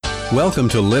Welcome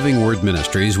to Living Word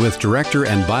Ministries with director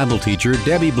and Bible teacher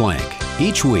Debbie Blank.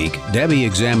 Each week, Debbie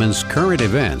examines current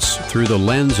events through the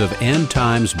lens of end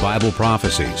times Bible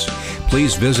prophecies.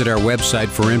 Please visit our website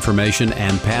for information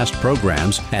and past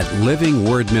programs at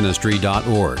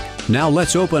livingwordministry.org. Now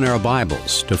let's open our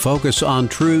Bibles to focus on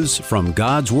truths from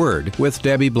God's Word with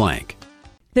Debbie Blank.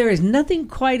 There is nothing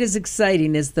quite as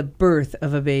exciting as the birth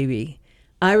of a baby.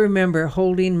 I remember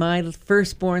holding my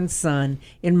firstborn son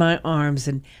in my arms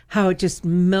and how it just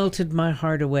melted my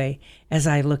heart away as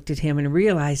I looked at him and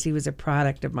realized he was a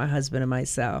product of my husband and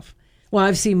myself. Well,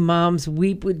 I've seen moms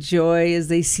weep with joy as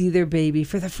they see their baby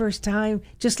for the first time,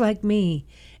 just like me,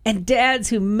 and dads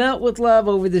who melt with love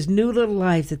over this new little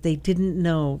life that they didn't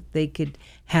know they could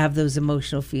have those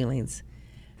emotional feelings.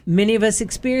 Many of us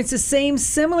experience the same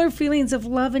similar feelings of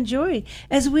love and joy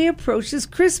as we approach this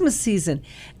Christmas season,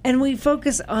 and we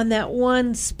focus on that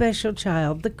one special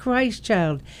child, the Christ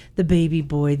child, the baby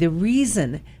boy, the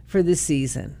reason for the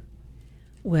season.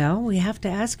 Well, we have to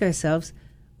ask ourselves,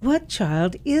 what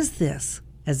child is this,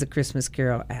 as the Christmas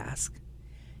carol asks?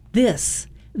 This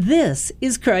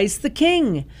is Christ the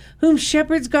King, whom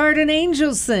shepherds guard and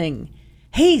angels sing.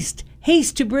 Haste,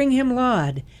 haste to bring him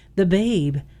laud, the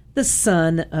babe, the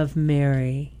Son of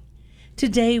Mary.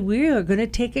 Today we are going to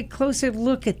take a closer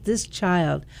look at this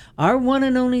child, our one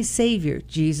and only Savior,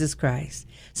 Jesus Christ,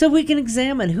 so we can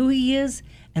examine who he is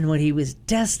and what he was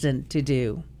destined to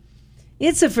do.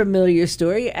 It's a familiar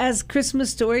story, as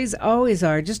Christmas stories always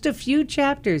are, just a few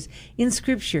chapters in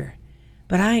Scripture.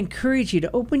 But I encourage you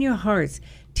to open your hearts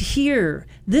to hear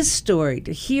this story,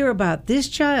 to hear about this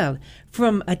child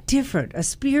from a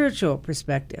spiritual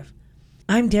perspective.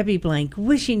 I'm Debbie Blank,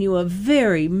 wishing you a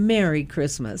very Merry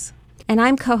Christmas. And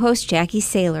I'm co-host Jackie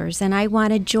Sailors, and I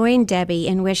want to join Debbie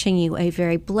in wishing you a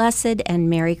very blessed and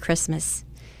Merry Christmas.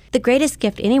 The greatest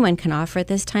gift anyone can offer at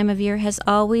this time of year has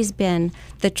always been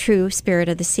the true spirit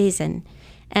of the season.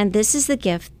 And this is the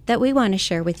gift that we want to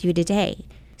share with you today.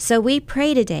 So we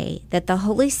pray today that the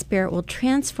Holy Spirit will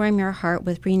transform your heart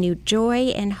with renewed joy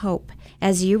and hope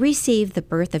as you receive the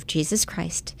birth of Jesus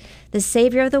Christ, the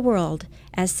Savior of the world,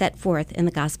 as set forth in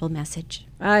the gospel message.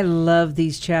 I love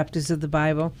these chapters of the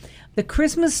Bible. The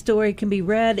Christmas story can be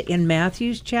read in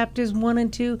Matthew's chapters 1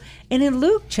 and 2 and in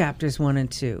Luke chapters 1 and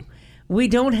 2. We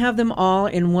don't have them all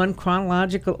in one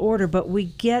chronological order, but we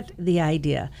get the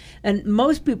idea. And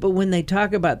most people, when they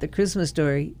talk about the Christmas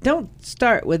story, don't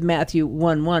start with Matthew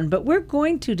 1:1, but we're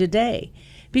going to today.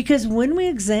 Because when we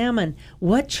examine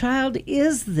what child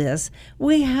is this,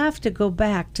 we have to go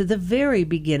back to the very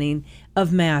beginning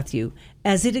of Matthew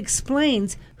as it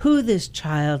explains who this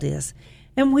child is.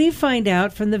 And we find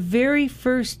out from the very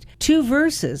first two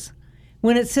verses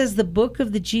when it says the book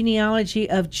of the genealogy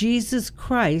of Jesus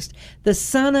Christ, the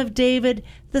son of David,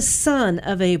 the son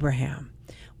of Abraham.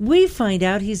 We find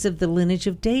out he's of the lineage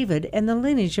of David and the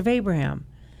lineage of Abraham.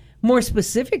 More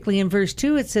specifically, in verse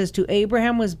 2, it says, to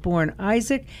Abraham was born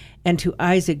Isaac, and to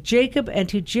Isaac Jacob, and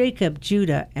to Jacob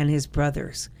Judah and his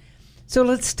brothers. So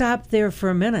let's stop there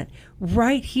for a minute.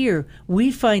 Right here,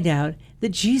 we find out that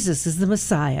Jesus is the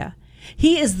Messiah.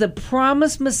 He is the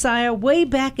promised Messiah way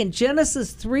back in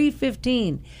Genesis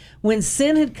 3:15. When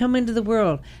sin had come into the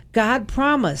world, God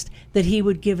promised that he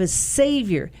would give a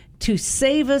Savior to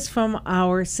save us from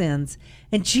our sins.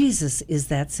 And Jesus is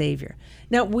that Savior.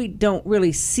 Now, we don't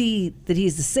really see that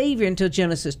he's the Savior until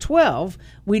Genesis 12.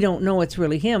 We don't know it's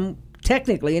really him,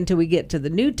 technically, until we get to the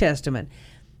New Testament.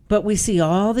 But we see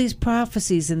all these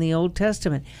prophecies in the Old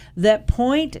Testament that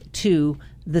point to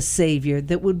the Savior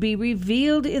that would be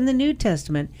revealed in the New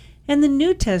Testament. And the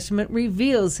New Testament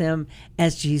reveals him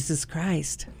as Jesus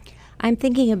Christ. I'm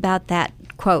thinking about that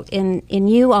quote, in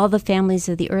you all the families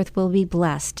of the earth will be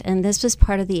blessed. And this was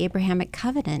part of the Abrahamic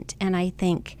covenant. And I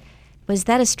think, was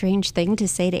that a strange thing to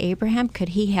say to Abraham? Could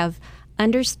he have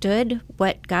understood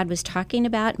what God was talking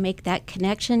about, make that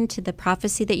connection to the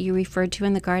prophecy that you referred to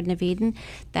in the Garden of Eden,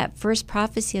 that first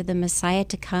prophecy of the Messiah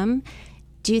to come?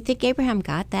 Do you think Abraham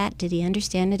got that? Did he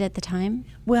understand it at the time?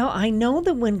 Well, I know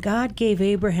that when God gave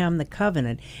Abraham the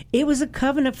covenant, it was a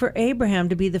covenant for Abraham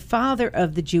to be the father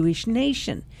of the Jewish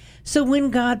nation. So when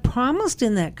God promised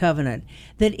in that covenant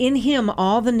that in him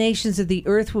all the nations of the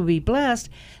earth will be blessed,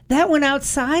 that went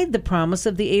outside the promise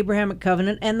of the Abrahamic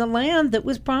covenant and the land that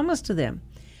was promised to them.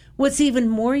 What's even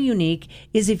more unique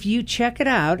is if you check it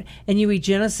out and you read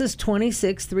Genesis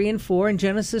 26, 3 and 4 and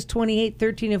Genesis 28,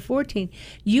 13 and 14,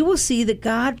 you will see that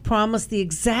God promised the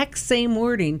exact same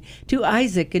wording to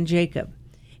Isaac and Jacob.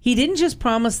 He didn't just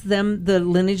promise them the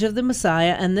lineage of the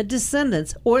Messiah and the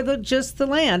descendants or just the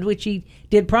land, which he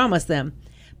did promise them,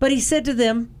 but he said to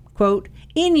them, quote,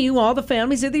 "In you all the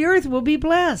families of the earth will be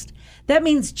blessed." That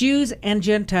means Jews and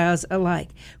Gentiles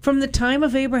alike. From the time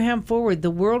of Abraham forward, the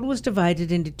world was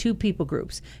divided into two people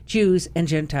groups, Jews and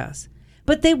Gentiles.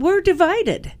 But they were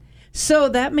divided. So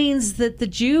that means that the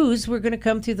Jews were going to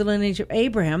come through the lineage of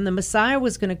Abraham. The Messiah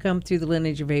was going to come through the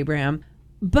lineage of Abraham.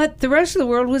 But the rest of the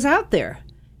world was out there.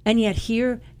 And yet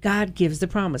here, God gives the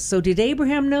promise. So did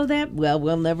Abraham know that? Well,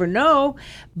 we'll never know.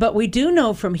 But we do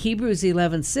know from Hebrews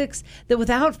 11:6 that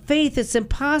without faith, it's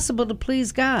impossible to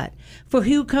please God. For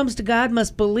he who comes to God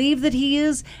must believe that he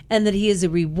is, and that he is a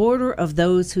rewarder of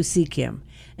those who seek him.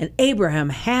 And Abraham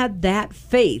had that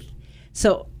faith.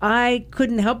 So I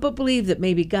couldn't help but believe that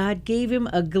maybe God gave him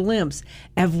a glimpse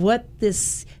of what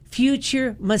this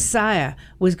future Messiah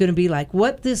was going to be like,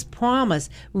 what this promise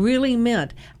really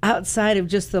meant outside of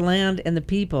just the land and the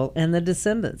people and the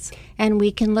descendants. And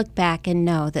we can look back and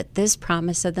know that this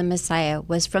promise of the Messiah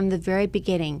was from the very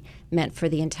beginning meant for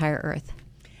the entire earth.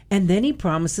 And then he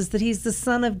promises that he's the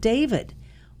son of David.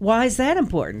 Why is that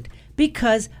important?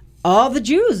 Because all the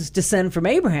Jews descend from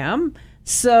Abraham,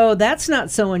 so that's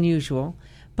not so unusual.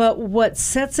 But what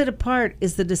sets it apart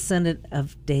is the descendant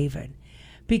of David.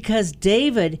 Because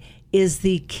David is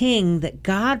the king that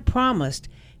God promised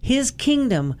his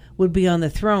kingdom would be on the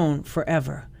throne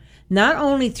forever. Not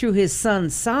only through his son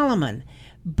Solomon,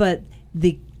 but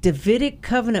the Davidic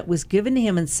covenant was given to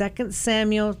him in 2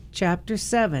 Samuel chapter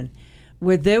 7,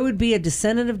 where there would be a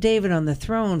descendant of David on the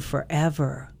throne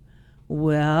forever.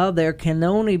 Well, there can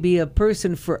only be a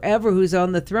person forever who's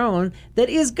on the throne that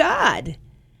is God.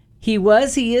 He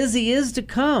was, he is to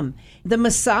come. The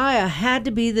Messiah had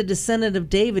to be the descendant of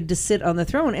David to sit on the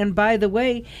throne. And by the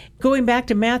way, going back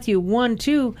to Matthew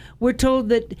 1:2, we're told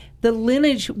that the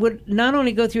lineage would not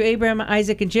only go through Abraham,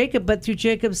 Isaac, and Jacob, but through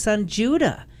Jacob's son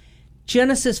Judah.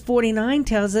 Genesis 49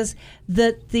 tells us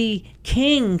that the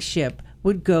kingship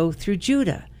would go through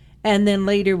Judah. And then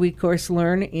later we, of course,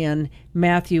 learn in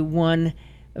Matthew 1,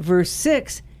 verse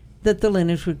 6, that the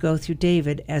lineage would go through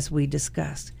David, as we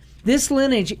discussed. This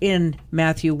lineage in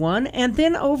Matthew 1, and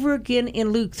then over again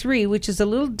in Luke 3, which is a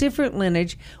little different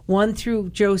lineage, one through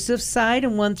Joseph's side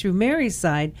and one through Mary's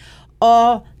side,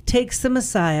 all takes the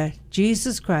Messiah,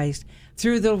 Jesus Christ,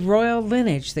 through the royal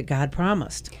lineage that God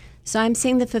promised. So I'm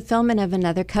seeing the fulfillment of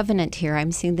another covenant here.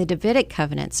 I'm seeing the Davidic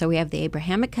covenant. So we have the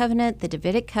Abrahamic covenant, the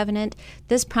Davidic covenant.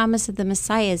 This promise of the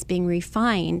Messiah is being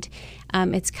refined.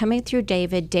 It's coming through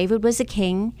David. David was a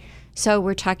king. So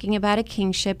we're talking about a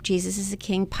kingship. Jesus is a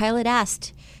king. Pilate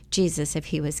asked Jesus if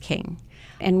he was king.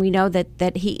 And we know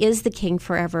that he is the king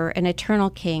forever, an eternal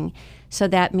king. So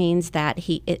that means that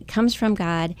it comes from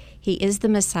God. He is the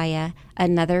Messiah,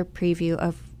 another preview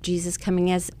of Jesus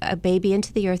coming as a baby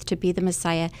into the earth to be the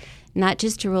Messiah, not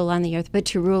just to rule on the earth, but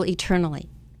to rule eternally.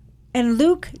 And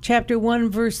Luke chapter 1,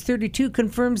 verse 32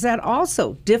 confirms that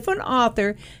also. Different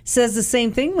author says the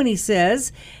same thing when he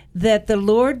says that the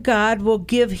Lord God will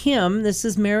give him, this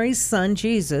is Mary's son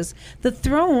Jesus, the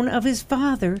throne of his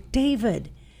father David.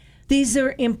 These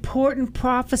are important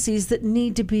prophecies that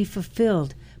need to be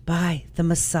fulfilled by the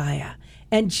Messiah,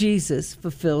 and Jesus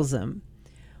fulfills them.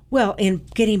 Well, in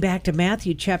getting back to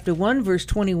Matthew chapter 1, verse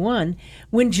 21,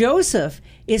 when Joseph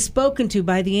is spoken to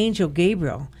by the angel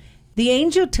Gabriel, the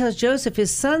angel tells Joseph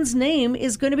his son's name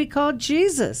is going to be called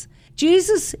Jesus.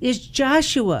 Jesus is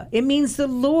Joshua. It means the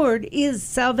Lord is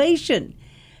salvation.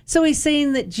 So he's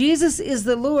saying that Jesus is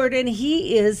the Lord and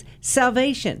he is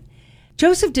salvation.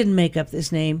 Joseph didn't make up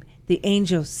this name. The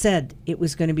angel said it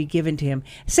was going to be given to him.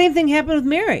 Same thing happened with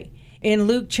Mary. In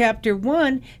Luke chapter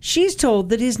 1, she's told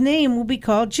that his name will be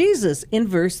called Jesus in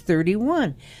verse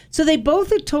 31. So they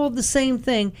both are told the same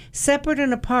thing, separate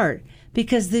and apart,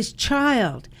 because this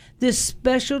child, this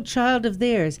special child of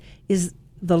theirs, is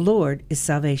the Lord is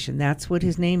salvation. That's what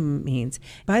his name means.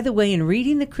 By the way, in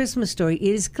reading the Christmas story,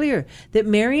 it is clear that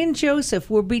Mary and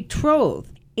Joseph were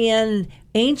betrothed. In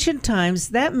ancient times,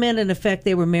 that meant, in effect,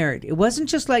 they were married. It wasn't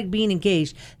just like being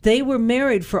engaged. They were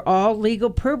married for all legal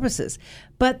purposes.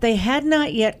 But they had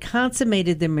not yet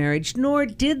consummated their marriage, nor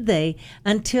did they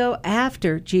until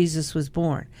after Jesus was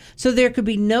born. So there could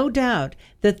be no doubt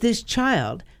that this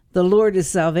child, the Lord is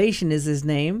salvation is his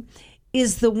name,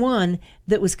 is the one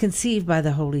that was conceived by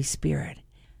the Holy Spirit.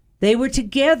 They were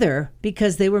together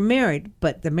because they were married,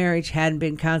 but the marriage hadn't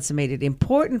been consummated.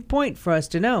 Important point for us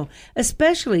to know,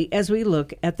 especially as we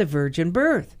look at the virgin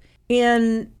birth.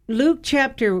 In Luke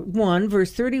chapter 1,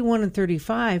 verse 31 and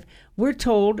 35, we're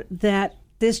told that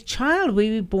this child will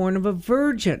be born of a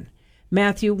virgin.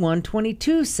 Matthew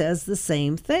 1:22 says the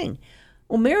same thing.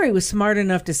 Well, Mary was smart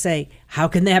enough to say, "How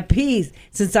can that be,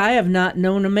 since I have not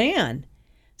known a man?"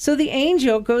 So the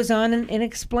angel goes on and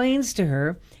explains to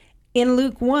her in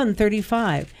Luke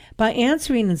 1:35, by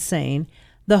answering and saying,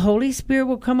 The Holy Spirit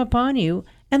will come upon you,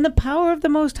 and the power of the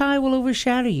Most High will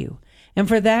overshadow you. And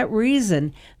for that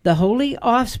reason, the holy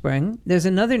offspring, there's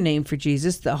another name for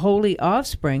Jesus, the holy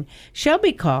offspring, shall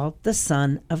be called the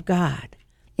Son of God.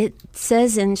 It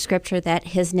says in Scripture that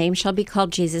his name shall be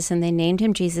called Jesus, and they named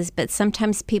him Jesus, but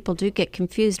sometimes people do get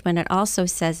confused when it also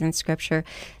says in Scripture,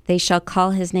 they shall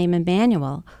call his name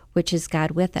Emmanuel, which is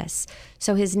God with us.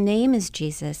 So his name is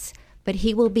Jesus, but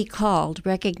he will be called,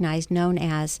 recognized, known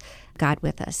as God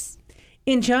with us.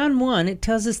 In John 1, it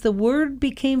tells us the Word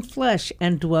became flesh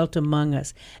and dwelt among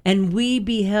us, and we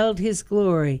beheld his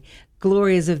glory.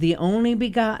 Glory as of the only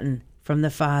begotten from the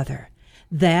Father.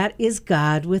 That is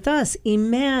God with us,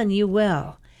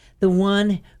 Emmanuel, the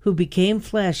one who became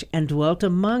flesh and dwelt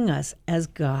among us as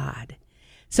God.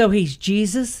 So he's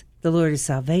Jesus, the Lord of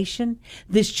salvation.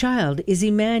 This child is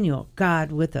Emmanuel,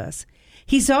 God with us.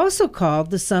 He's also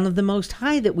called the Son of the Most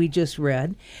High that we just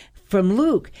read from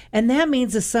Luke, and that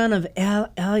means the son of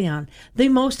Elyon, the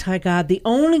Most High God, the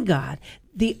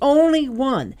only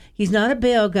one. He's not a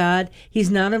Baal god.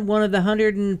 He's not one of the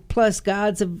 100+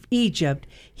 gods of Egypt.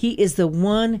 He is the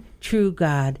one true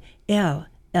God,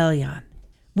 Elyon.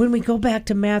 When we go back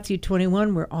to Matthew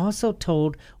 21, we're also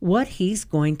told what he's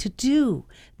going to do.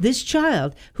 This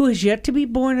child, who is yet to be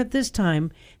born at this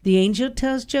time, the angel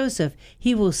tells Joseph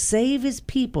he will save his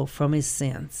people from his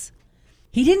sins.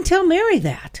 He didn't tell Mary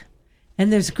that.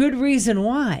 And there's good reason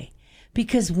why.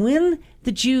 Because when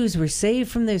the Jews were saved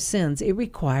from their sins, it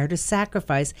required a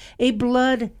sacrifice, a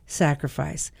blood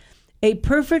sacrifice. A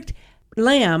perfect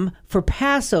lamb for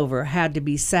Passover had to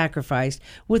be sacrificed,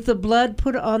 with the blood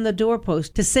put on the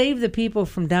doorpost to save the people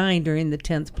from dying during the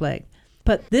 10th plague.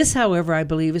 But this, however, I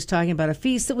believe is talking about a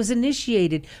feast that was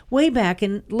initiated way back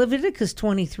in Leviticus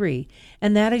 23,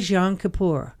 and that is Yom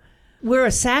Kippur, where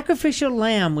a sacrificial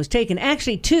lamb was taken.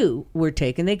 Actually, two were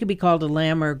taken. They could be called a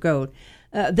lamb or a goat.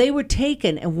 They were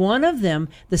taken, and one of them,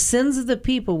 the sins of the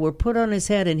people, were put on his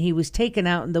head, and he was taken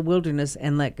out in the wilderness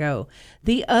and let go.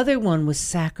 The other one was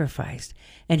sacrificed,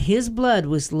 and his blood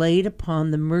was laid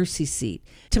upon the mercy seat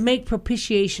to make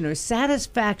propitiation or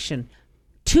satisfaction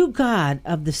to God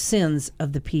of the sins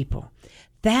of the people.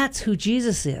 That's who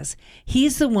Jesus is.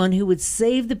 He's the one who would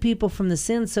save the people from the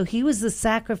sins. So he was the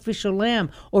sacrificial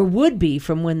lamb, or would be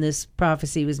from when this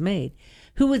prophecy was made,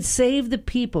 who would save the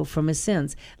people from his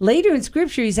sins. Later in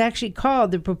Scripture, he's actually called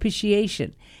the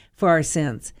propitiation for our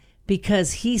sins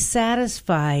because he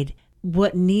satisfied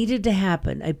what needed to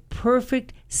happen, a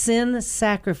perfect sin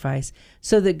sacrifice,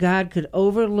 so that God could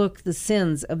overlook the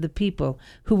sins of the people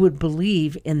who would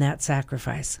believe in that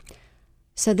sacrifice.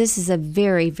 So this is a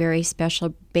very, very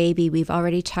special baby. We've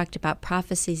already talked about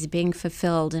prophecies being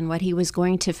fulfilled and what he was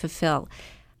going to fulfill.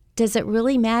 Does it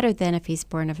really matter then if he's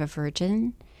born of a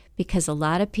virgin? Because a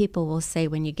lot of people will say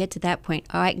when you get to that point,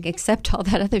 oh, I can accept all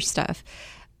that other stuff.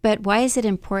 But why is it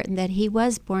important that he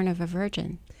was born of a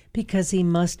virgin? Because he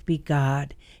must be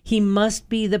God. He must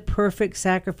be the perfect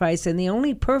sacrifice, and the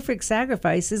only perfect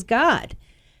sacrifice is God.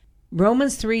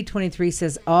 Romans 3:23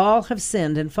 says, all have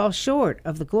sinned and fall short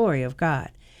of the glory of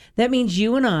God. That means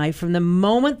you and I, from the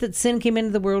moment that sin came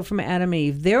into the world from Adam and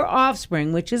Eve, their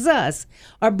offspring, which is us,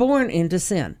 are born into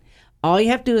sin. All you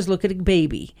have to do is look at a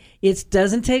baby. It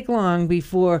doesn't take long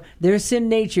before their sin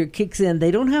nature kicks in. They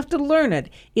don't have to learn it.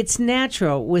 It's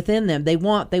natural within them. They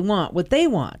want what they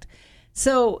want.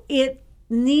 So it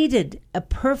needed a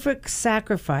perfect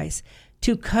sacrifice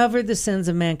to cover the sins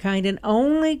of mankind, and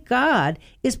only God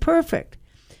is perfect.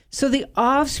 So the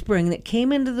offspring that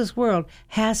came into this world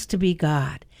has to be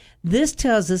God. This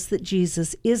tells us that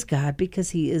Jesus is God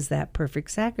because he is that perfect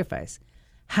sacrifice.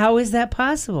 How is that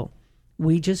possible?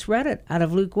 We just read it out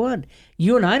of Luke 1.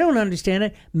 You and I don't understand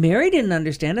it. Mary didn't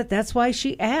understand it. That's why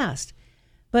she asked.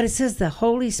 But it says the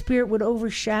Holy Spirit would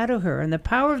overshadow her, and the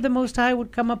power of the Most High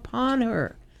would come upon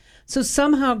her. So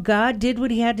somehow God did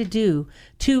what he had to do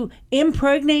to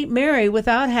impregnate Mary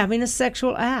without having a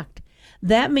sexual act.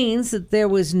 That means that there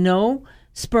was no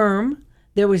sperm,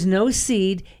 there was no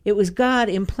seed. It was God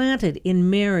implanted in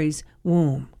Mary's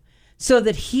womb so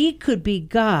that he could be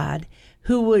God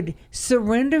who would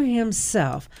surrender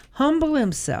himself, humble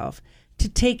himself to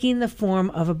taking the form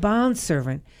of a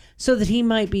bondservant so that he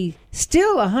might be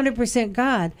still 100%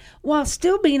 God while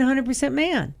still being 100%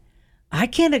 man. I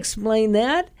can't explain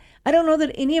that. I don't know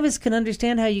that any of us can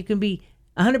understand how you can be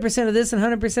 100% of this and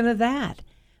 100% of that.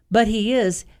 But he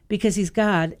is, because he's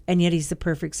God, and yet he's the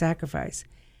perfect sacrifice.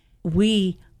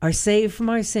 We are saved from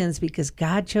our sins because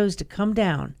God chose to come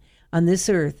down on this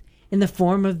earth in the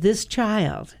form of this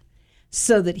child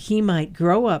so that he might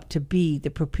grow up to be the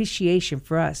propitiation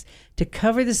for us, to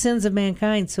cover the sins of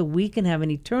mankind so we can have an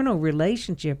eternal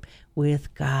relationship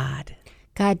with God.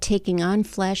 God taking on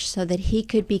flesh so that he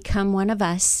could become one of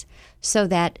us, so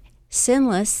that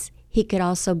sinless, he could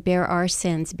also bear our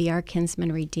sins, be our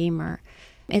kinsman redeemer.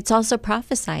 It's also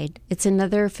prophesied. It's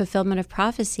another fulfillment of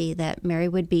prophecy that Mary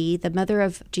would be, the mother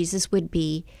of Jesus would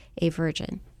be a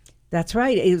virgin. That's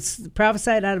right. It's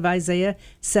prophesied out of Isaiah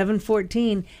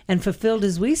 7:14 and fulfilled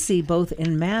as we see both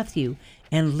in Matthew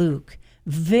and Luke.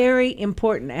 Very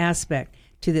important aspect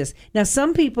to this. Now,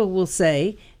 some people will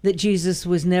say that Jesus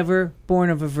was never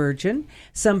born of a virgin.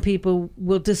 Some people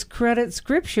will discredit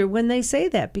Scripture when they say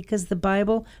that because the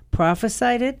Bible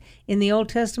prophesied it in the Old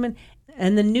Testament,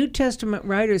 and the New Testament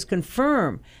writers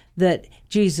confirm that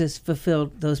Jesus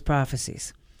fulfilled those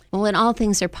prophecies. Well, and all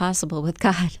things are possible with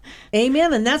God.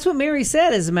 Amen. And that's what Mary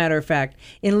said, as a matter of fact,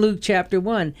 in Luke chapter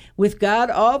 1. With God,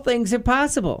 all things are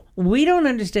possible. We don't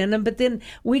understand them, but then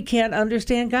we can't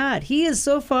understand God. He is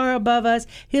so far above us.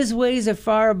 His ways are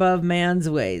far above man's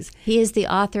ways. He is the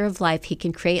author of life. He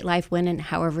can create life when and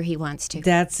however he wants to.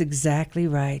 That's exactly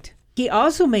right. He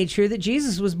also made sure that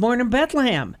Jesus was born in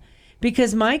Bethlehem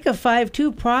because Micah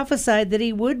 5:2 prophesied that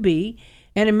he would be.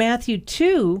 And in Matthew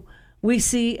 2, we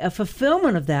see a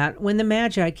fulfillment of that when the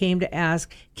Magi came to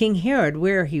ask King Herod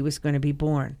where he was going to be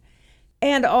born.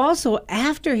 And also,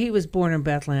 after he was born in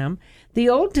Bethlehem, the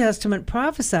Old Testament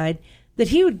prophesied that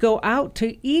he would go out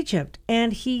to Egypt,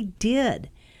 and he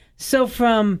did. So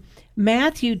from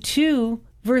Matthew 2,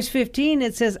 verse 15,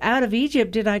 it says, "Out of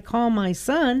Egypt did I call my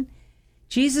son."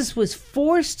 Jesus was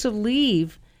forced to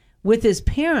leave with his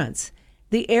parents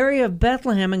the area of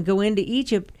Bethlehem and go into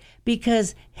Egypt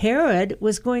because Herod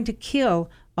was going to kill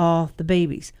all the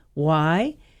babies.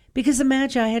 Why? Because the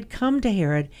Magi had come to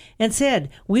Herod and said,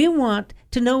 "We want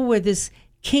to know where this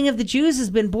king of the Jews has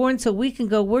been born so we can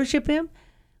go worship him."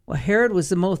 Well, Herod was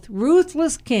the most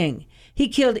ruthless king. He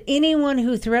killed anyone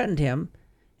who threatened him,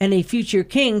 and a future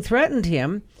king threatened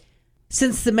him.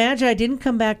 Since the Magi didn't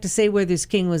come back to say where this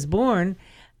king was born,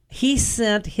 he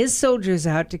sent his soldiers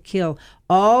out to kill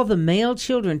all the male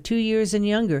children 2 years and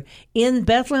younger in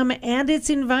Bethlehem and its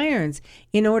environs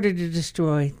in order to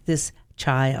destroy this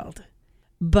child.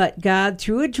 But God,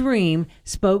 through a dream,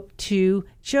 spoke to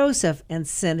Joseph and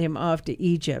sent him off to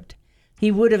Egypt.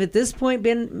 He would have at this point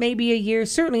been maybe a year,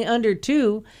 certainly under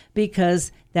 2,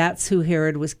 because that's who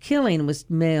Herod was killing, was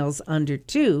males under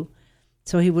 2.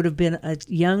 So he would have been a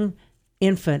young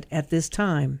infant at this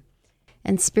time.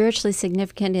 And spiritually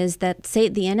significant is that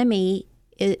the enemy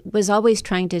was always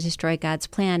trying to destroy God's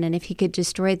plan. And if he could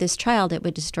destroy this child, it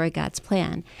would destroy God's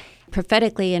plan.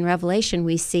 Prophetically in Revelation,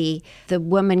 we see the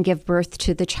woman give birth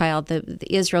to the child, the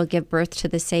Israel give birth to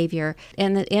the Savior.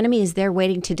 And the enemy is there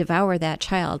waiting to devour that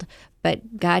child.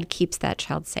 But God keeps that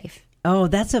child safe. Oh,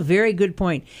 that's a very good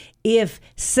point. If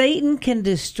Satan can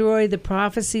destroy the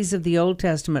prophecies of the Old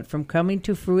Testament from coming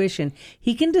to fruition,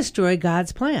 he can destroy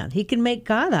God's plan. He can make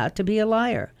God out to be a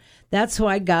liar. That's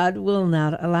why God will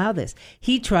not allow this.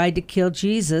 He tried to kill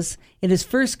Jesus in his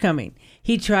first coming.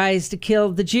 He tries to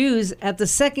kill the Jews at the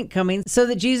second coming so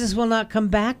that Jesus will not come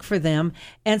back for them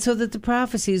and so that the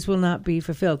prophecies will not be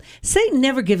fulfilled. Satan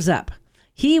never gives up.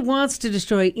 He wants to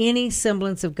destroy any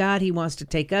semblance of God. He wants to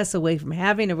take us away from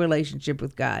having a relationship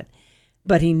with God.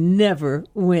 But he never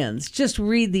wins. Just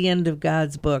read the end of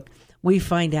God's book. We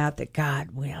find out that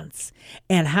God wins.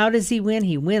 And how does he win?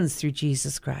 He wins through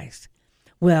Jesus Christ.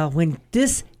 Well, when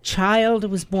this child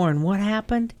was born, what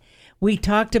happened? We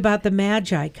talked about the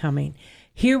Magi coming.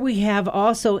 Here we have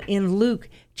also in Luke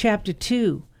chapter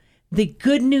 2, the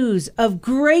good news of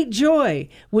great joy,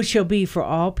 which shall be for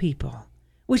all people,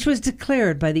 which was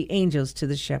declared by the angels to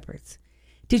the shepherds.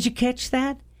 Did you catch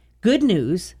that? Good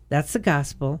news, that's the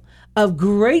gospel, of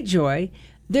great joy.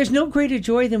 There's no greater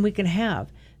joy than we can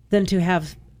have than to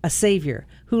have a Savior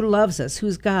who loves us,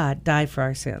 who's God, die for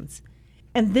our sins.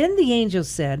 And then the angel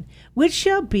said, which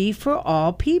shall be for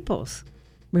all peoples.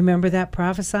 Remember that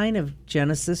prophesying of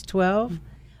Genesis 12?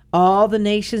 All the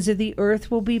nations of the earth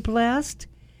will be blessed.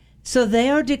 So they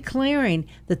are declaring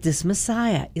that this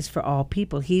Messiah is for all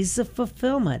people. He's the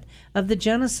fulfillment of the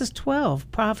Genesis 12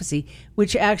 prophecy,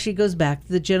 which actually goes back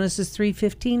to the Genesis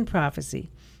 3:15 prophecy.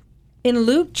 In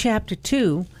Luke chapter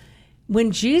 2,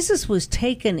 when Jesus was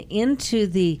taken into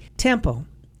the temple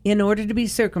in order to be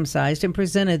circumcised and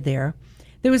presented there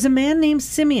was a man named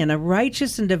Simeon, a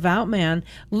righteous and devout man,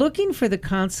 looking for the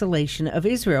consolation of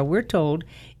Israel, we're told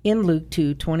in Luke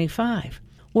 2:25.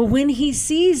 Well, when he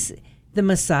sees the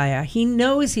Messiah, he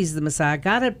knows he's the Messiah.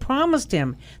 God had promised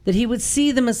him that he would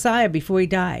see the Messiah before he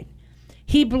died.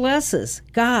 He blesses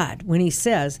God when he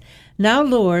says, "Now,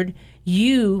 Lord,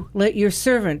 you let your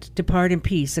servant depart in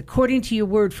peace, according to your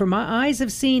word, for my eyes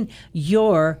have seen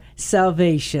your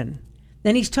salvation."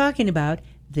 Then he's talking about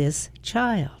this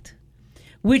child,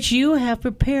 which you have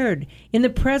prepared in the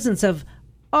presence of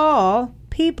all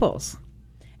peoples,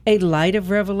 a light of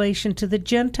revelation to the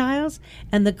Gentiles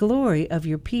and the glory of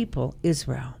your people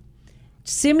Israel.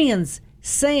 Simeon's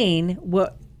saying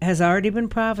what has already been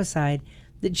prophesied,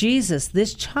 that Jesus,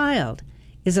 this child,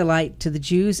 is a light to the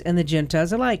Jews and the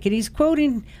Gentiles alike. And he's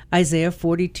quoting Isaiah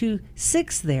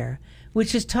 42:6 there,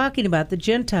 which is talking about the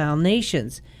Gentile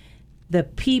nations, the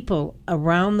people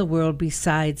around the world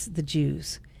besides the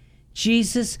Jews.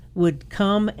 Jesus would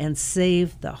come and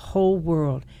save the whole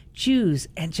world, Jews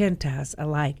and Gentiles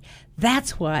alike.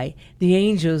 That's why the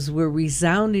angels were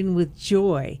resounding with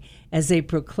joy as they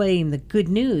proclaimed the good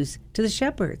news to the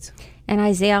shepherds. And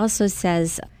Isaiah also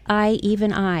says, I,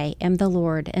 even I, am the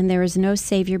Lord, and there is no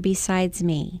Savior besides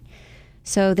me.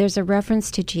 So there's a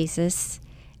reference to Jesus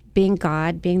being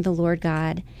God, being the Lord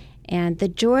God. And the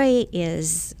joy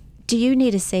is, do you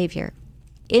need a Savior?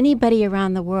 Anybody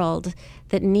around the world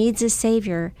that needs a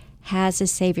Savior has a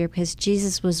Savior, because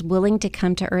Jesus was willing to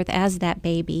come to earth as that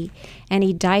baby, and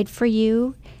he died for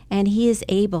you, and he is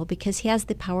able because he has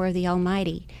the power of the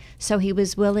Almighty. So he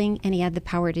was willing, and he had the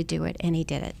power to do it, and he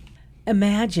did it.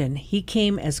 Imagine he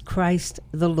came as Christ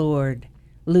the Lord,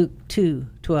 Luke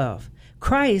 2:12.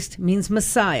 Christ means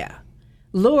Messiah.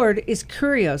 Lord is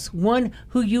Kyrios, one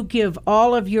who you give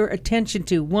all of your attention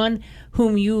to, one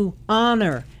whom you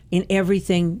honor in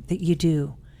everything that you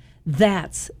do.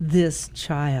 That's this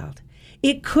child.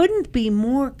 It couldn't be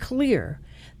more clear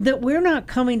that we're not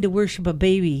coming to worship a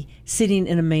baby sitting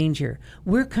in a manger.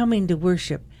 We're coming to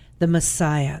worship the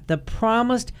Messiah, the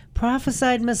promised,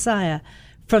 prophesied Messiah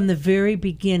from the very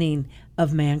beginning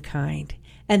of mankind.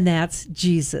 And that's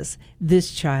Jesus,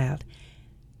 this child.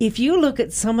 If you look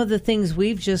at some of the things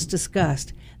we've just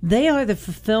discussed, they are the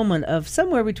fulfillment of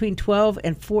somewhere between 12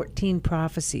 and 14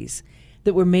 prophecies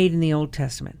that were made in the Old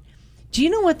Testament. Do you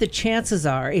know what the chances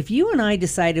are if you and I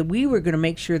decided we were going to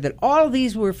make sure that all of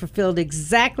these were fulfilled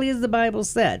exactly as the Bible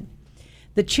said?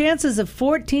 The chances of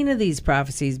 14 of these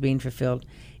prophecies being fulfilled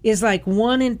is like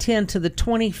 1 in 10 to the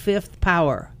 25th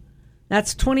power.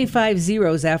 That's 25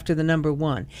 zeros after the number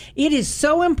 1. It is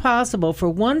so impossible for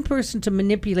one person to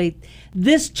manipulate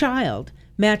this child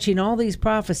matching all these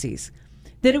prophecies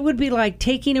that it would be like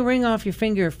taking a ring off your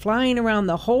finger, flying around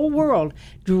the whole world,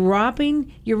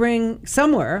 dropping your ring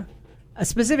somewhere,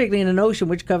 specifically in an ocean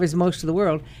which covers most of the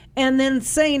world, and then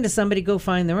saying to somebody, go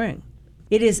find the ring.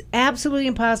 It is absolutely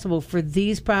impossible for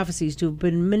these prophecies to have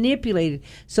been manipulated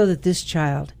so that this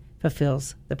child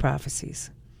fulfills the prophecies.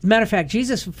 As a matter of fact,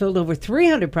 Jesus fulfilled over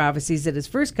 300 prophecies at his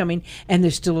first coming, and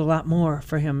there's still a lot more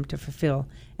for him to fulfill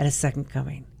at his second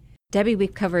coming. Debbie,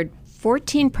 we've covered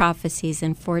 14 prophecies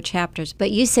in 4 chapters,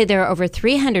 but you say there are over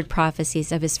 300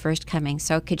 prophecies of his first coming.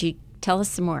 So could you tell us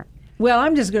some more? Well,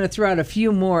 I'm just going to throw out a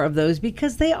few more of those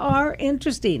because they are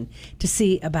interesting to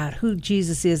see about who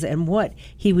Jesus is and what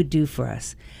he would do for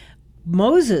us.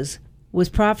 Moses was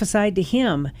prophesied to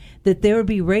him that there would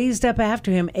be raised up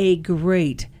after him a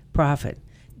great prophet.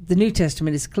 The New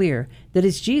Testament is clear that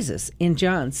it's Jesus in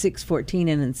John 6:14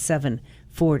 and in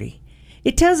 7:40.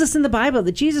 It tells us in the Bible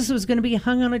that Jesus was going to be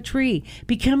hung on a tree,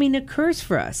 becoming a curse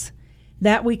for us.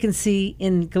 That we can see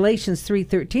in Galatians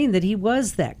 3:13, that he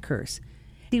was that curse.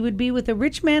 He would be with a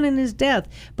rich man in his death,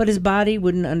 but his body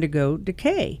wouldn't undergo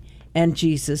decay, and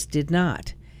Jesus did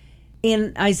not.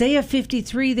 In Isaiah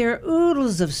 53, there are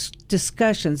oodles of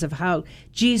discussions of how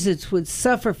Jesus would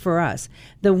suffer for us,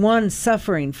 the one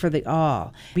suffering for the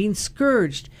all, being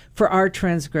scourged for our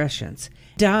transgressions,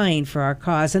 dying for our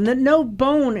cause, and that no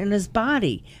bone in his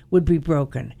body would be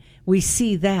broken. We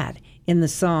see that in the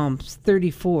Psalms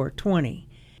 34:20.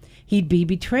 He'd be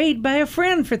betrayed by a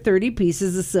friend for 30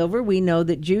 pieces of silver. We know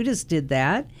that Judas did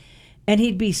that. And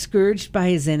he'd be scourged by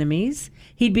his enemies.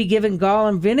 He'd be given gall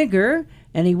and vinegar,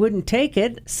 and he wouldn't take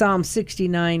it. Psalm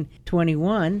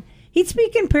 69:21. He'd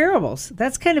speak in parables.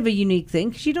 That's kind of a unique thing,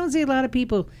 because you don't see a lot of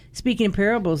people speaking in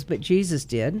parables, but Jesus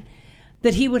did.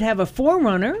 That he would have a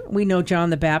forerunner. We know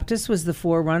John the Baptist was the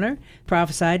forerunner,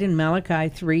 prophesied in Malachi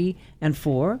 3 and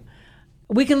 4.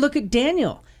 We can look at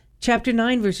Daniel, chapter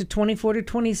 9, verses 24 to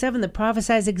 27, that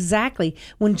prophesies exactly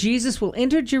when Jesus will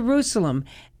enter Jerusalem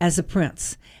as a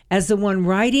prince, as the one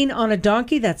riding on a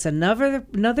donkey. That's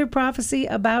another prophecy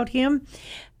about him.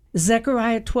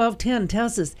 Zechariah 12:10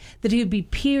 tells us that he would be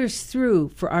pierced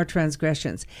through for our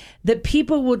transgressions, that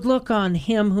people would look on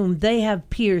him whom they have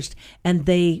pierced, and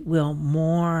they will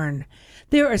mourn.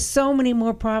 There are so many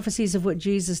more prophecies of what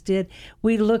Jesus did.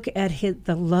 We look at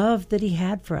the love that he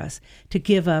had for us to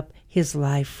give up his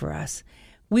life for us.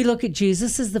 We look at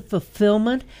Jesus as the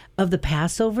fulfillment of the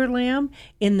Passover lamb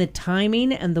in the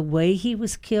timing and the way he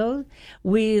was killed.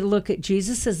 We look at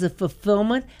Jesus as the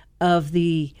fulfillment of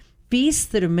the feasts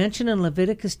that are mentioned in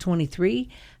Leviticus 23,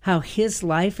 how his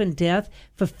life and death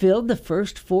fulfilled the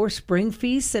first 4 spring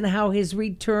feasts and how his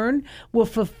return will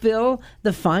fulfill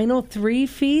the final 3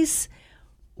 feasts.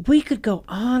 We could go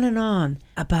on and on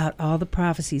about all the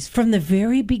prophecies from the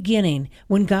very beginning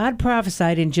when God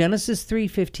prophesied in Genesis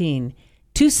 3:15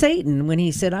 to Satan when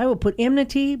he said, I will put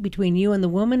enmity between you and the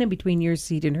woman and between your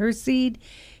seed and her seed.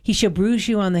 He shall bruise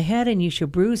you on the head and you shall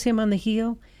bruise him on the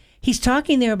heel. He's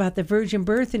talking there about the virgin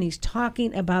birth, and he's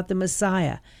talking about the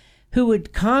Messiah who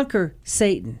would conquer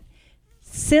Satan.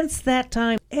 Since that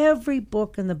time, every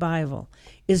book in the Bible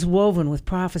is woven with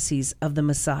prophecies of the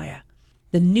Messiah.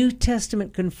 The New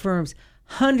Testament confirms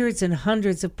hundreds and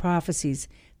hundreds of prophecies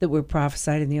that were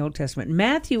prophesied in the Old Testament.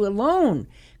 Matthew alone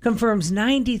confirms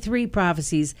 93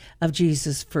 prophecies of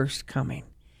Jesus' first coming,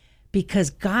 because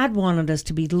God wanted us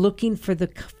to be looking for the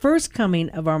first coming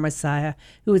of our Messiah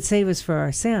who would save us for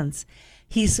our sins.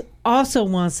 He also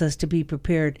wants us to be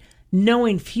prepared,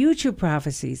 knowing future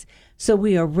prophecies, so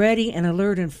we are ready and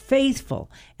alert and faithful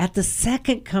at the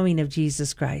second coming of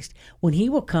Jesus Christ, when he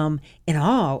will come in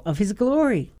all of his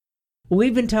glory.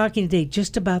 We've been talking today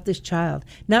just about this child,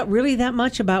 not really that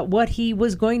much about what he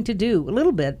was going to do, a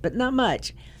little bit, but not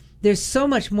much. There's so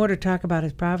much more to talk about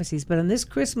his prophecies, but on this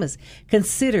Christmas,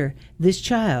 consider this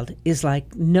child is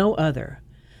like no other.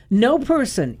 No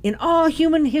person in all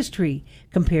human history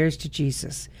compares to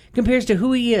Jesus, compares to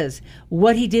who he is,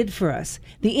 what he did for us,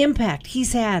 the impact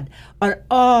he's had on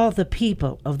all the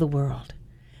people of the world.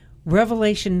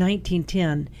 Revelation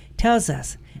 19:10 tells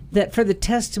us that for the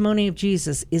testimony of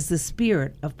Jesus is the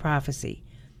spirit of prophecy,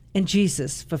 and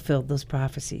Jesus fulfilled those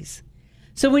prophecies.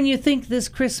 So when you think this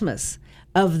Christmas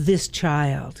of this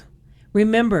child,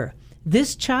 remember,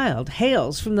 this child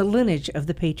hails from the lineage of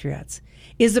the patriots,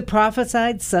 is the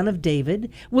prophesied son of David,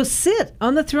 will sit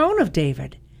on the throne of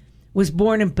David, was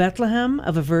born in Bethlehem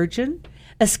of a virgin,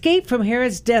 escaped from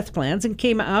Herod's death plans and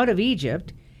came out of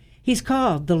Egypt. He's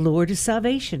called the Lord of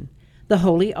salvation, the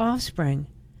holy offspring,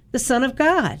 the Son of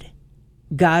God,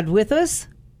 God with us,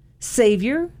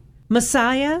 Savior,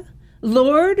 Messiah,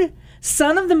 Lord,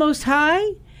 Son of the Most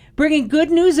High, bringing good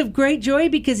news of great joy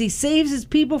because he saves his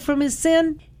people from his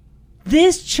sin.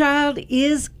 This child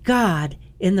is God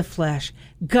in the flesh,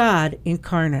 God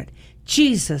incarnate,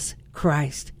 Jesus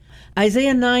Christ.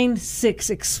 Isaiah 9:6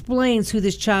 explains who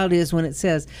this child is when it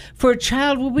says, for a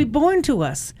child will be born to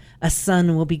us, a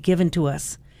son will be given to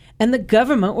us, and the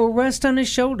government will rest on his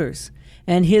shoulders.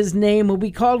 And his name will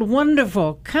be called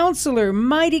Wonderful, Counselor,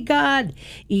 Mighty God,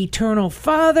 Eternal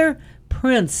Father,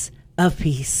 Prince of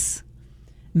Peace.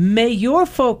 May your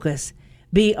focus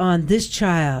be on this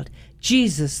child,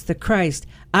 Jesus the Christ,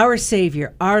 our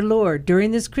Savior, our Lord,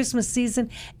 during this Christmas season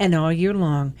and all year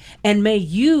long. And may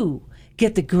you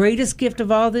get the greatest gift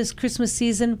of all this Christmas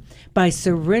season by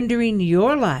surrendering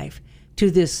your life to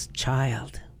this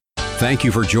child. Thank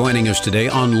you for joining us today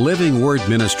on Living Word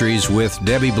Ministries with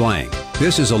Debbie Blank.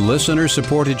 This is a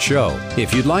listener-supported show.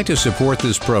 If you'd like to support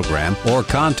this program or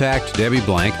contact Debbie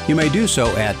Blank, you may do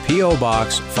so at P.O.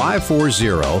 Box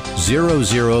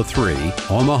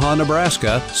 540003, Omaha,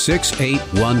 Nebraska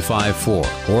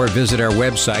 68154, or visit our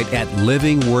website at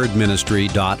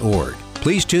livingwordministry.org.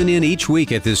 Please tune in each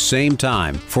week at this same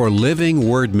time for Living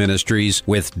Word Ministries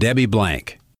with Debbie Blank.